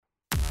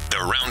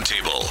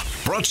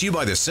Roundtable, brought to you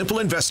by the Simple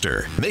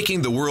Investor,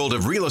 making the world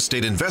of real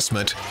estate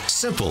investment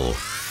simple.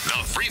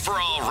 The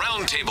Free-for-All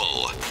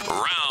Roundtable,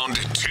 Round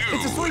 2.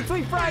 It's a Sweet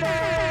Sweet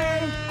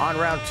Friday! On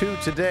round 2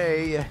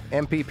 today,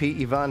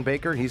 MPP Yvan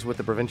Baker, he's with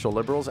the Provincial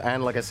Liberals,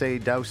 and like I say,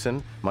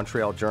 Dowson,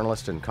 Montreal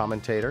journalist and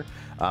commentator.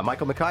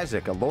 Michael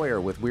McIsaac, a lawyer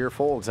with Weir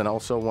Folds, and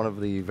also one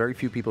of the very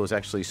few people who's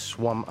actually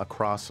swum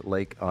across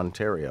Lake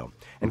Ontario.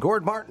 And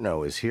Gord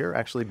Martineau is here,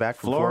 actually back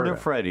from Florida.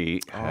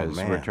 Freddie has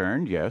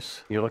returned,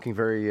 yes. You're looking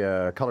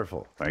very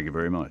colorful. Thank you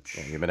very much.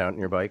 Yeah, you've been out on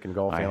your bike and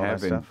golfing, all that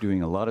stuff? I have been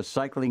doing a lot of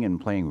cycling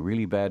and playing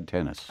really bad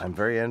tennis. I'm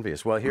very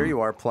envious. Well, here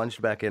you are,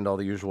 plunged back into all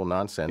the usual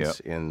nonsense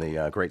in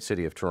the great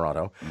city of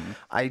Toronto.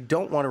 I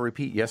don't want to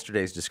repeat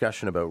yesterday's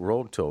discussion about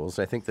road tolls.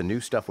 I think the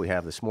new stuff we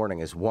have this morning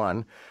is,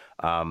 one,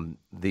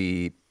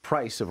 the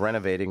price of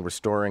renovating,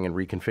 restoring, and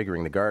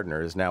reconfiguring the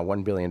Gardiner is now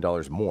 $1 billion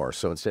more.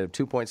 So instead of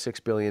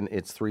 $2.6 billion,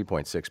 it's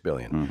 $3.6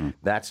 billion.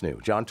 That's new.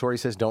 John Tory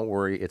says, don't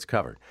worry, it's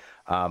covered.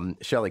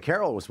 Shelley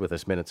Carroll was with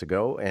us minutes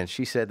ago, and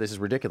she said this is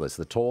ridiculous.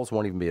 The tolls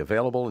won't even be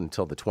available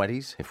until the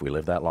 20s, if we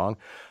live that long.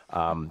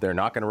 They're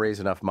not going to raise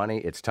enough money.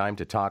 It's time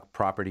to talk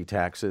property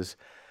taxes.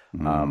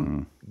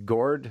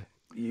 Gord,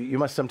 you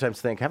must sometimes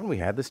think, haven't we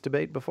had this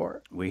debate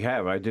before? We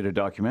have. I did a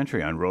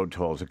documentary on road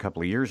tolls a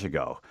couple of years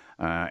ago.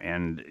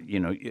 And, you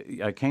know,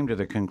 I came to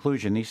the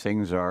conclusion these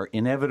things are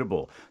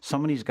inevitable.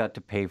 Somebody's got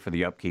to pay for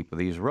the upkeep of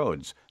these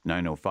roads.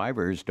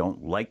 905ers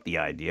don't like the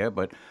idea,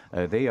 but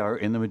they are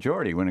in the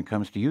majority when it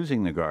comes to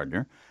using the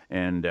Gardiner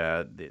and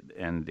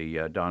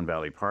the Don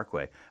Valley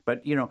Parkway.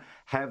 But, you know,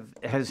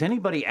 has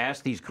anybody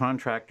asked these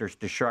contractors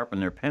to sharpen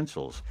their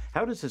pencils?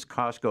 How does this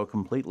cost go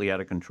completely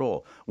out of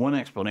control? One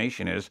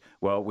explanation is,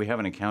 well, we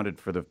haven't accounted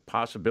for the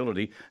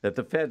possibility that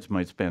the feds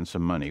might spend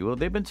some money. Well,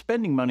 they've been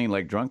spending money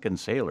like drunken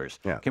sailors.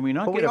 Yeah. Can we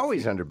not but get we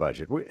always under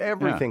budget.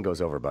 Everything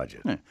goes over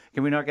budget. Yeah.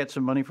 Can we not get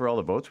some money for all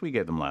the votes we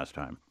gave them last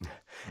time?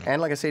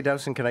 And like I say,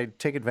 Dowson, can I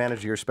take advantage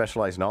of your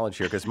specialized knowledge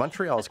here? Because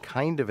Montreal's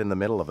kind of in the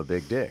middle of a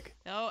big dig.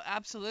 Oh,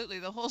 absolutely.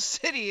 The whole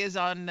city is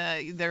on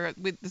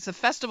it's a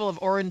festival of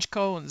orange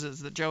cones is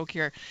the joke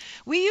here.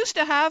 We used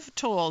to have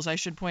tolls, I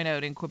should point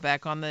out, in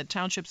Quebec on the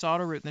township's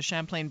autoroute and the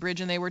Champlain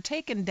Bridge, and they were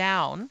taken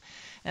down.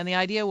 And the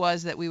idea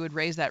was that we would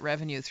raise that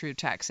revenue through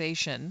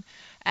taxation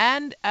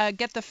and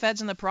get the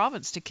feds and the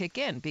province to kick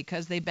in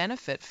because they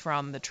benefit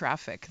from the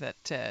traffic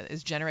that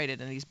is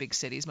generated in these big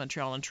cities,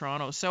 Montreal and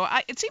Toronto. So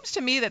it seems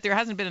to me that there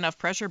hasn't been enough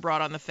pressure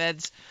brought on the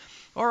feds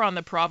or on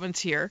the province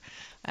here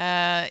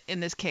in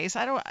this case.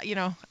 I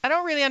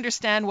don't really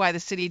understand why the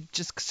city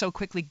just so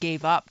quickly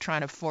gave up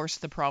trying to force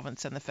the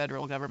province and the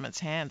federal government's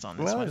hands on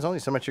this one. There's only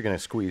so much you're going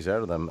to squeeze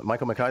out of them.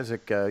 Michael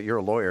McIsaac, you're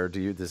a lawyer.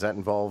 Does that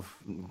involve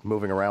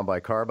moving around by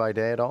car by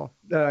day at all?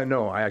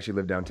 No, I actually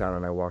live downtown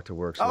and I walk to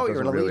work. So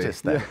you're an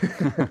elitist then.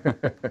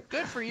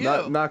 Good for you.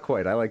 Not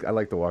quite. I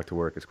like the walk to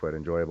work. It's quite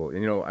enjoyable.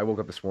 And, you know, I woke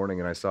up this morning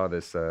and I saw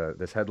this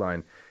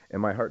headline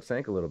and my heart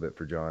sank a little bit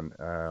for John.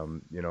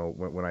 You know,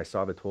 when I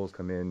saw the tolls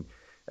come in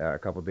a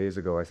couple of days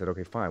ago, I said,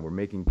 okay, fine, we're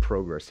making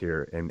progress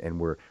here, and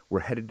we're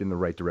headed in the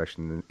right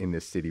direction in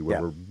this city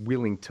where we're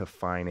willing to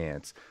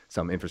finance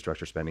some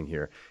infrastructure spending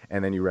here.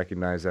 And then you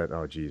recognize that,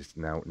 oh, geez,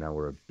 now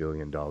we're $1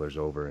 billion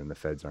over, and the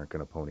feds aren't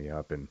going to pony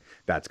up, and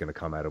that's going to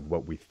come out of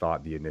what we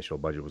thought the initial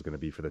budget was going to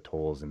be for the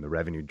tolls and the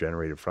revenue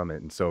generated from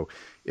it. And so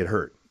it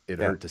hurt. It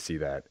hurt to see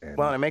that. And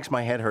it makes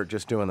my head hurt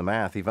just doing the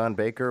math. Yvan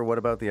Baker, what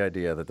about the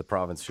idea that the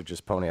province should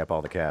just pony up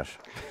all the cash?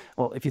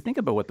 Well, if you think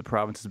about what the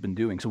province has been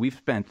doing, so we've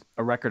spent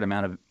a record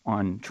amount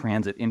on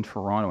transit in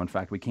Toronto. In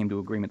fact, we came to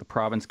agreement. The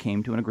province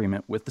came to an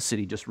agreement with the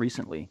city just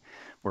recently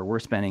where we're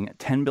spending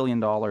 $10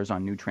 billion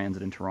on new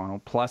transit in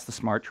Toronto, plus the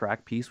Smart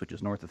Track piece, which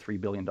is north of $3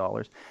 billion.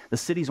 The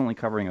city's only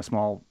covering a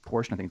small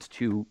portion. I think it's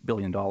 $2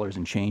 billion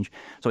and change.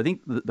 So I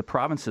think the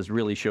province has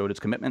really showed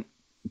its commitment,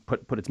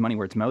 put its money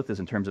where its mouth is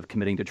in terms of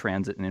committing to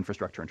transit and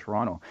infrastructure in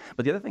Toronto.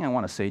 But the other thing I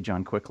want to say,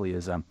 John, quickly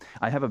is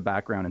I have a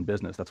background in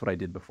business. That's what I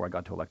did before I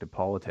got to elected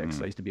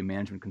politics. I used to be a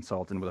management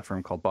consultant with a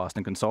firm called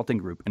Boston Consulting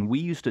Group, and we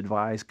used to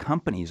advise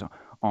companies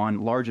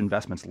on large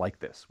investments like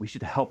this. We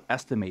should help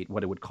estimate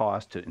what it would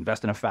cost to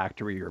invest in a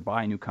factory or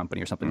buy a new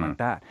company or something like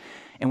that.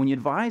 And when you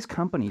advise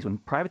companies, when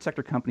private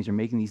sector companies are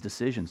making these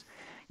decisions,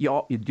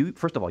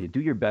 first of all, you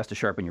do your best to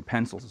sharpen your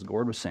pencils, as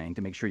Gord was saying,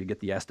 to make sure you get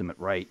the estimate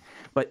right.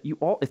 But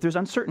if there's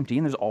uncertainty,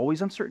 and there's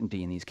always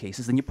uncertainty in these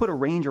cases, then you put a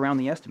range around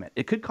the estimate.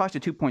 It could cost you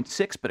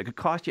 2.6, but it could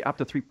cost you up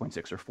to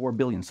 3.6 or 4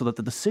 billion, so that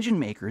the decision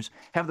makers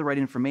have the right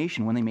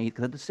information when they make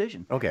the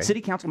decision. Okay.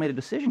 City Council made a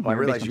decision. Well, I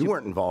realize you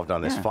weren't involved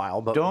on this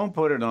file, but don't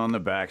put it on the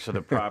backs of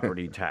the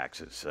property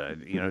taxes.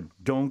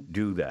 Don't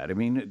do that. I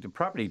mean, the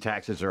property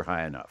taxes are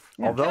high enough.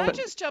 Can I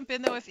just jump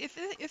in though?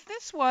 If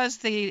this was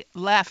the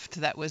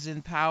left that was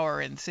in power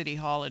in City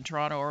Hall in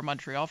Toronto or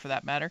Montreal for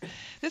that matter.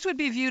 This would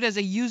be viewed as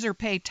a user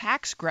pay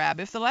tax grab.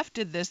 If the left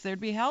did this, there'd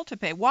be hell to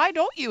pay. Why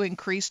don't you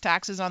increase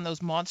taxes on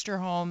those monster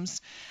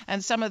homes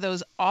and some of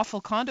those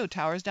awful condo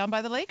towers down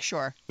by the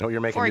lakeshore? No,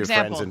 you're making for new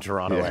example. friends in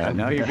Toronto. Yeah, Ann.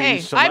 now you're Hey,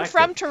 being I'm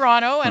from selective.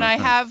 Toronto and I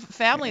have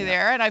family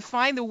there, and I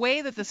find the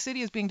way that the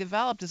city is being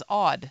developed is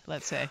odd,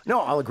 let's say.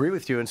 No, I'll agree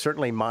with you. And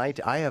certainly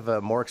I have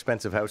a more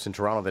expensive house in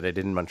Toronto than I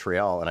did in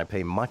Montreal, and I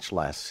pay much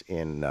less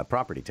in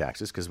property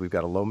taxes because we've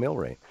got a low mill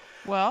rate.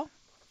 Well,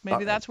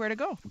 maybe that's where to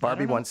go.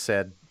 Barbie once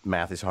said,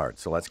 math is hard,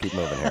 so let's keep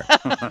moving here.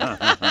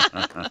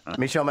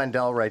 Michelle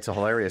Mandel writes a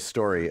hilarious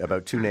story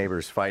about two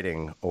neighbors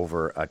fighting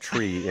over a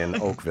tree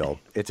in Oakville.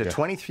 It's a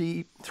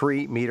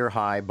 23-meter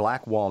high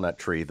black walnut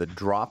tree that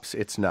drops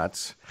its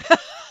nuts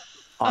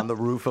on the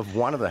roof of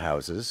one of the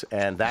houses,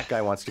 and that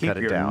guy wants to Keep cut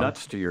it your down.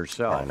 nuts to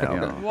yourself. I know.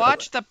 Yeah.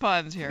 Watch the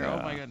puns here. Oh,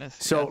 my goodness.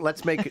 So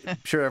let's make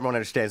sure everyone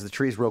understands the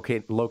tree is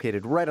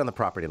located right on the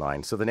property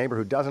line. So the neighbor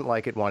who doesn't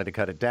like it wanted to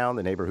cut it down.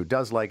 The neighbor who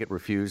does like it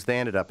refused. They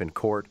ended up in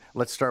court.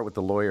 Let's start with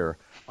the lawyer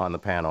on the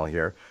panel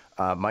here.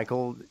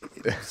 Michael,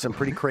 some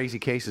pretty crazy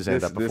cases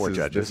ended up before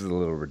judges. This is a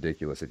little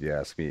ridiculous if you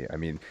ask me. I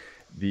mean,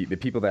 the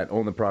people that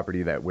own the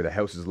property where the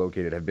house is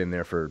located have been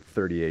there for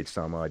 38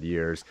 some odd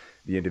years.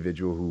 The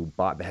individual who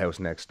bought the house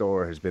next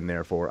door has been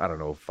there for, I don't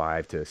know,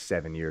 5 to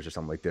 7 years or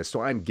something like this.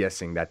 So I'm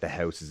guessing that the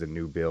house is a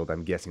new build.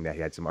 I'm guessing that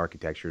he had some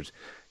architects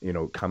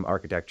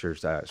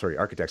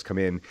come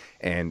in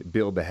and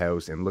build the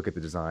house and look at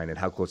the design and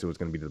how close it was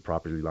going to be to the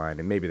property line.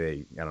 And maybe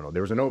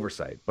there was an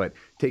oversight. But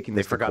taking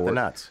this They forgot to court,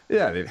 the nuts.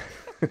 Yeah.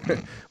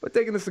 But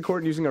taking this to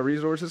court and using our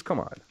resources, come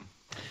on.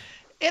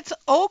 It's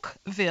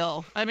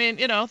Oakville. I mean,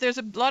 there's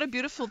a lot of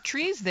beautiful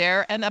trees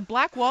there, and a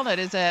black walnut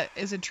is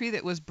a tree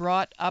that was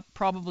brought up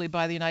probably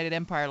by the United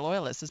Empire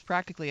Loyalists. It's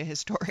practically a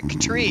historic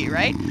tree,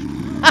 right?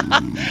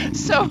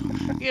 So,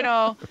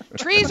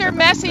 trees are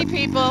messy,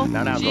 people.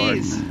 Now,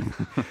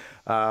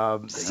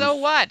 Jeez. So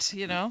what,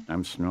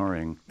 I'm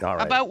snoring. All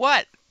right. About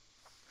what?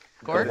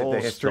 Gord? The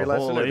history the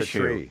lesson whole or the issue.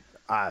 tree?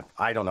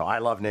 I don't know. I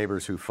love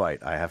neighbors who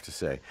fight, I have to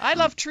say. I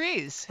love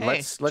trees. Hey,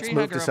 Let's tree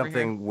move hugger to over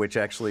something which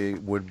actually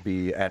would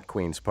be at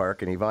Queen's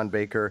Park. And Yvonne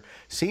Baker,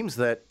 seems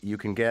that you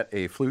can get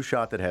a flu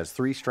shot that has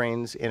 3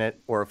 strains in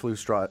it or a flu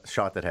shot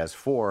that has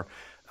 4.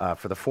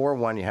 For the 4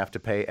 one, you have to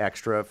pay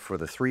extra. For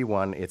the 3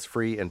 one, it's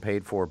free and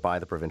paid for by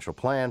the provincial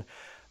plan.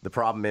 The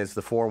problem is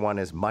the 4 one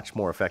is much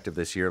more effective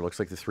this year. It looks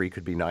like the 3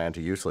 could be nigh onto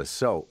useless.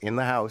 So in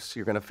the House,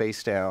 you're going to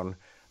face down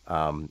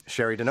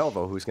Sherry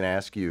DeNovo, who's going to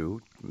ask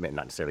you, not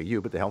necessarily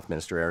you, but the Health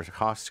Minister, Eric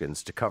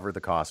Hoskins, to cover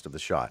the cost of the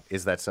shot.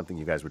 Is that something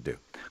you guys would do?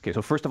 Okay,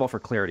 so first of all, for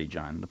clarity,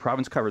 John, the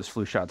province covers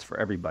flu shots for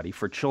everybody.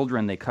 For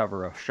children, they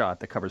cover a shot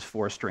that covers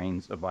 4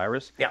 strains of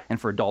virus. Yeah. And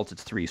for adults,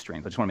 it's 3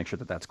 strains. I just want to make sure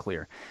that that's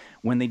clear.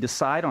 When the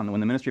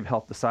Ministry of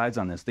Health decides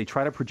on this, they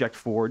try to project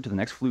forward to the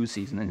next flu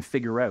season and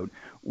figure out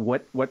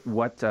what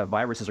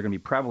viruses are going to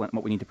be prevalent and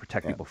what we need to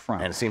protect people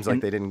from. And it seems like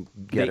they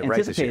didn't get it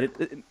right this year.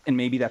 And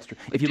maybe that's true.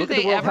 If you Do look at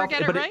they the World ever Health,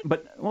 get it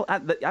right? Well,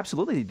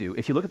 absolutely they do.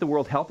 If you look at the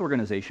World Health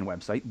Organization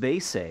website, they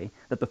say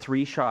that the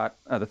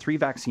 3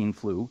 vaccine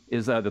flu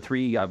is the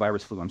 3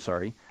 virus flu.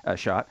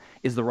 Shot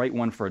is the right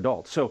one for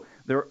adults. So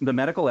the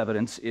medical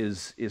evidence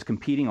is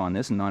competing on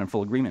this and not in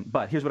full agreement.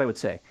 But here's what I would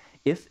say: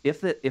 if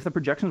the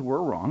projections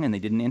were wrong and they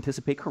didn't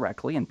anticipate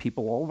correctly, and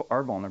people all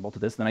are vulnerable to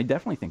this, then I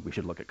definitely think we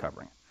should look at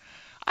covering it.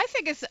 I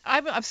think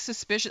I'm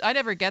suspicious. I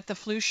never get the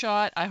flu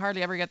shot. I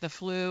hardly ever get the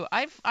flu.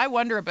 I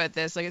wonder about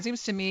this. Like, it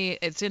seems to me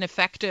it's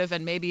ineffective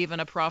and maybe even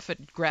a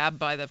profit grab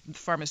by the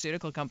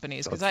pharmaceutical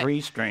companies. So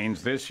 3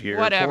 strains this year,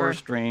 Whatever. 4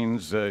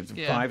 strains,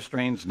 5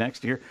 strains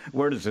next year.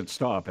 Where does it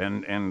stop?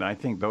 And I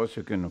think those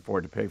who can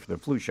afford to pay for the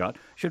flu shot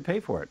should pay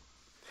for it.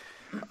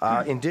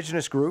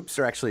 Indigenous groups,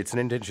 or actually it's an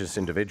Indigenous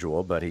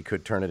individual, but he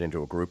could turn it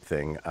into a group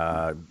thing,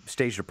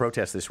 staged a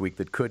protest this week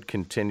that could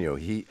continue.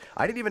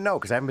 I didn't even know,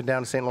 because I haven't been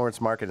down to St. Lawrence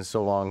Market in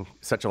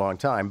such a long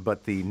time,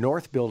 but the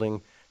North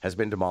Building has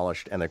been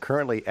demolished, and they're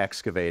currently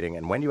excavating.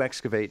 And when you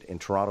excavate in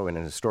Toronto in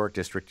an historic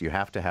district, you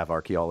have to have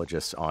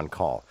archaeologists on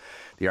call.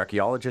 The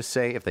archaeologists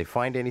say if they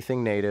find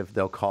anything native,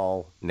 they'll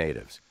call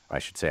natives. I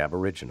should say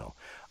Aboriginal.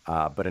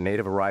 But a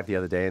native arrived the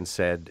other day and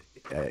said,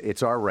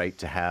 it's our right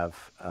to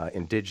have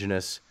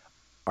Indigenous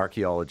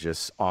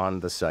archaeologists on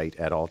the site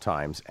at all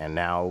times, and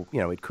now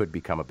it could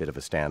become a bit of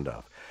a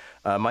standoff.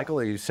 Michael,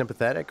 are you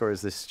sympathetic, or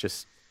is this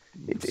just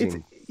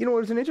It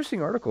was an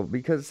interesting article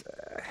because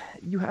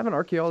you have an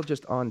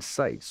archaeologist on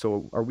site.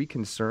 So are we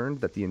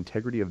concerned that the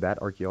integrity of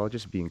that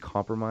archaeologist being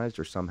compromised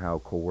or somehow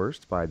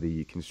coerced by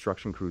the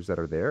construction crews that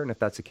are there? And if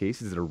that's the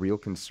case, is it a real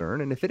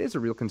concern? And if it is a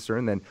real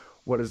concern, then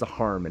what is the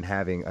harm in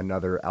having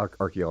another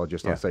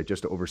archaeologist on site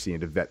just to oversee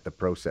and to vet the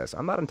process?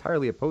 I'm not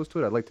entirely opposed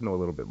to it. I'd like to know a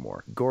little bit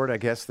more. Gord, I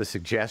guess the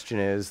suggestion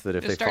is that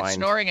if Just they start find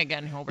snoring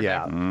again over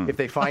there. if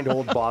they find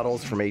old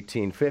bottles from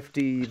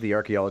 1850, the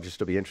archaeologist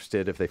will be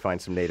interested. If they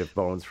find some native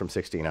bones from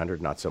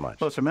 1600, not so much.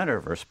 Well, it's a matter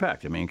of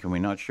respect. I mean, can we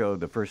not show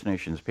the First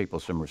Nations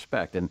people some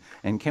respect? And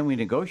can we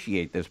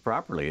negotiate this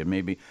properly? And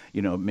maybe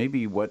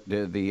what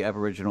the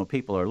Aboriginal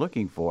people are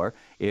looking for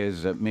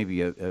is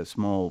maybe a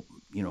small,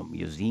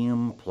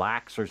 museum,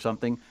 plaques or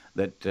something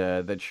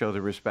that show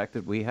the respect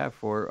that we have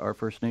for our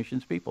First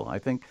Nations people. I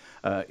think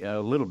a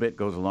little bit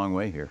goes a long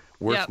way here.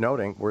 Worth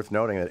noting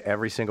that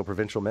every single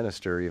provincial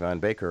minister, Yvonne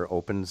Baker,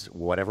 opens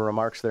whatever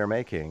remarks they're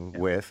making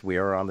with, "We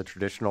are on the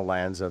traditional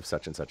lands of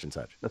such and such and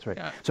such." That's right.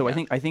 So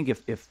I think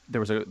if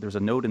there's a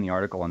note in the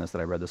article on this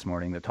that I read this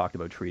morning that talked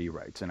about treaty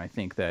rights, and I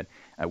think that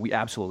we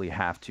absolutely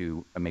have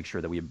to make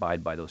sure that we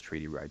abide by those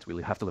treaty rights.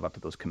 We have to live up to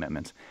those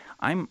commitments.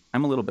 I'm a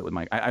little bit with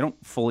Mike. I don't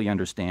fully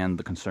understand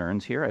the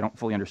concerns here. I don't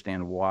fully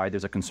understand why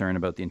there's a concern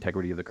about the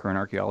integrity of the current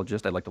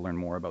archaeologist. I'd like to learn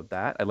more about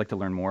that. I'd like to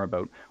learn more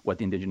about what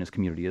the Indigenous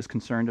community is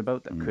concerned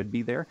about that could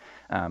be there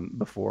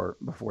before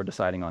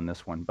deciding on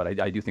this one. But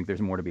I do think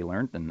there's more to be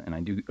learned, and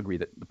I do agree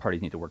that the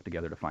parties need to work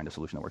together to find a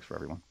solution that works for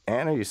everyone.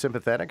 Anne, are you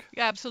sympathetic?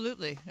 Yeah,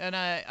 absolutely. And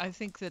I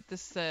think that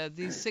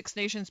these Six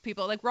Nations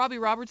people, like Robbie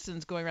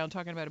Robertson's going around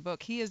talking about a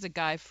book. He is a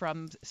guy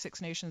from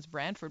Six Nations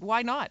Brantford.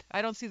 Why not?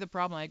 I don't see the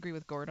problem. I agree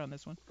with Gord on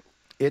this one.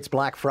 It's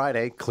Black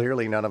Friday.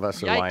 Clearly, none of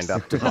us are lined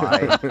up to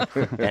buy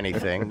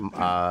anything.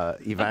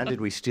 Yvonne, did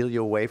we steal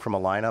you away from a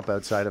lineup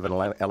outside of an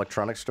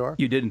electronics store?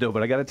 You didn't, though.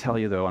 But I got to tell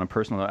you, though, on a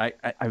personal note,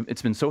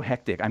 it's been so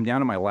hectic. I'm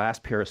down to my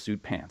last pair of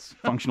suit pants,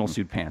 functional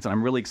suit pants, and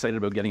I'm really excited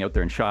about getting out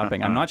there and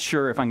shopping. I'm not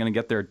sure if I'm going to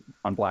get there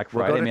on Black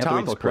Friday. I may have to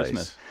wait till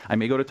Christmas. I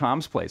may go to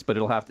Tom's Place, but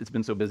it's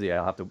been so busy.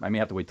 I may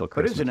have to wait till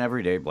Christmas. But it's an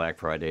everyday Black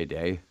Friday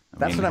day.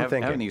 That's what I'm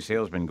thinking. Haven't these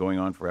sales been going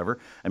on forever?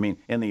 I mean,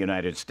 in the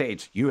United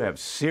States, you have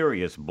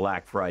serious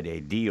Black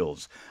Friday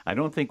deals. I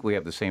don't think we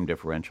have the same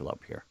differential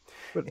up here.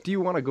 But do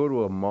you want to go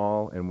to a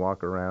mall and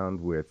walk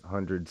around with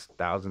hundreds,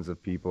 thousands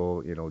of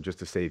people, just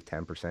to save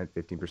 10%,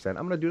 15%? I'm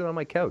going to do that on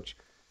my couch.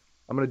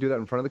 I'm going to do that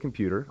in front of the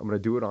computer. I'm going to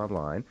do it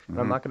online. And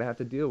I'm not going to have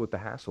to deal with the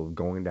hassle of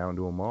going down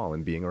to a mall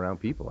and being around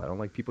people. I don't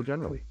like people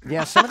generally.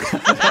 Yeah,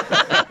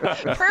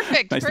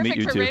 perfect. Nice to meet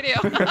you for too. radio.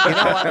 You know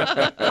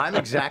what? I'm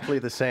exactly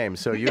the same.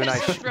 So you and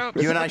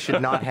I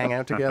should not hang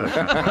out together.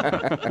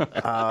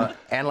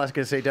 And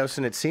let's say,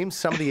 Dawson, it seems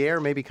some of the air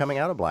may be coming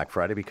out of Black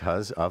Friday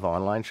because of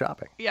online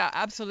shopping. Yeah,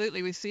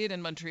 absolutely. We see it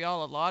in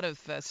Montreal. A lot of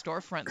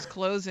storefronts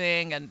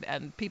closing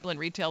and people in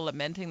retail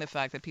lamenting the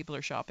fact that people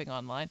are shopping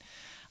online.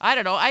 I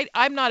don't know.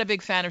 I'm not a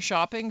big fan of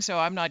shopping, so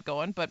I'm not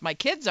going. But my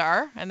kids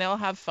are, and they'll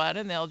have fun,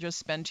 and they'll just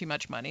spend too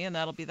much money, and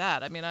that'll be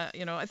that. I mean, I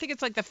think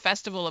it's like the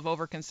festival of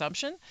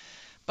overconsumption,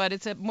 but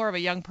it's more of a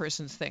young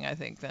person's thing, I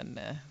think, than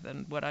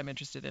what I'm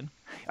interested in.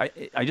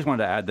 I just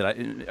wanted to add that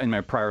in my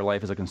prior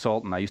life as a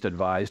consultant, I used to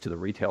advise to the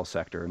retail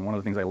sector, and one of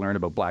the things I learned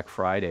about Black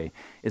Friday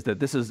is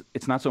that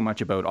it's not so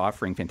much about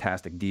offering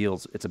fantastic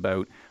deals. It's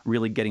about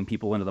really getting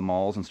people into the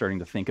malls and starting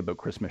to think about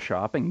Christmas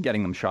shopping,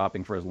 getting them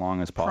shopping for as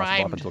long as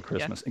possible up until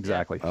Christmas. Yeah.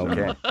 Exactly.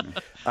 Okay.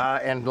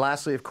 And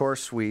lastly, of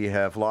course, we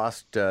have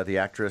lost the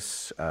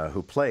actress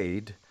who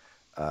played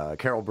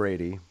Carol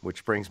Brady,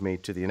 which brings me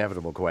to the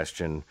inevitable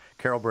question: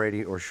 Carol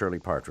Brady or Shirley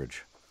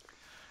Partridge?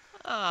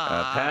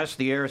 Pass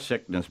the air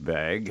sickness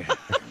bag.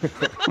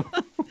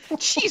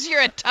 Jeez,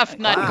 you're a tough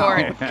nut,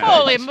 Gord.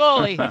 Holy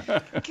moly.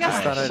 Back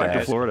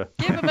to Florida.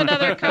 Give him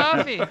another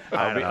coffee.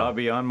 I'll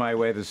be on my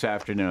way this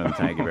afternoon.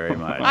 Thank you very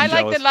much. I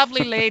like the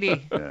lovely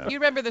lady. You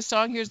remember the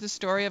song, Here's the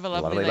Story of a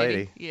Lovely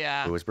Lady?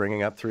 Yeah. Who was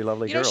bringing up three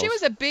lovely girls. She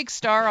was a big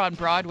star on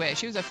Broadway.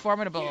 She was a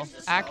formidable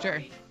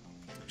actor.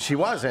 She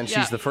was, and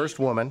she's the first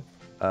woman,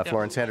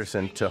 Florence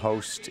Henderson, to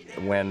host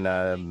when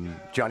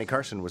Johnny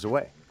Carson was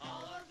away.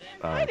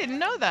 I didn't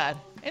know that.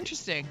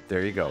 Interesting.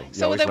 There you go.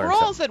 So the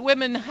roles that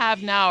women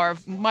have now are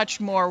much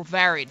more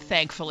varied,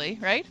 thankfully,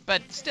 right?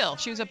 But still,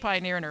 she was a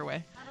pioneer in her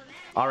way.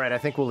 All right, I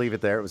think we'll leave it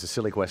there. It was a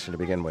silly question to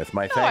begin with.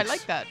 My thanks. I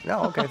like that.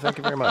 No, okay, thank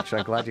you very much.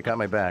 I'm glad you got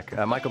my back.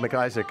 Michael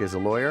McIsaac is a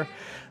lawyer.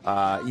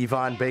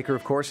 Yvonne Baker,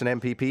 of course, an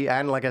MPP.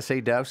 And like I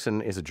say,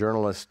 Dawson is a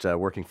journalist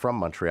working from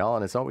Montreal.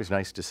 And it's always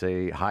nice to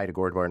say hi to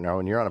Gord Martin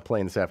when you're on a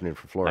plane this afternoon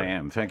from Florida. I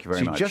am. Thank you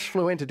very much. You just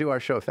flew in to do our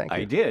show. Thank you.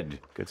 I did.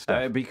 Good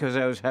stuff. Because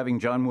I was having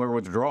John Moore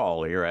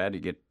withdrawal here. I had to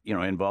get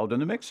involved in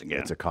the mix again.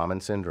 It's a common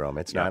syndrome.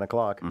 It's 9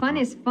 o'clock. Fun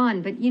is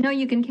fun, but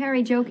you can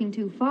carry joking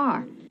too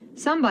far.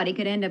 Somebody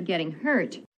could end up getting hurt.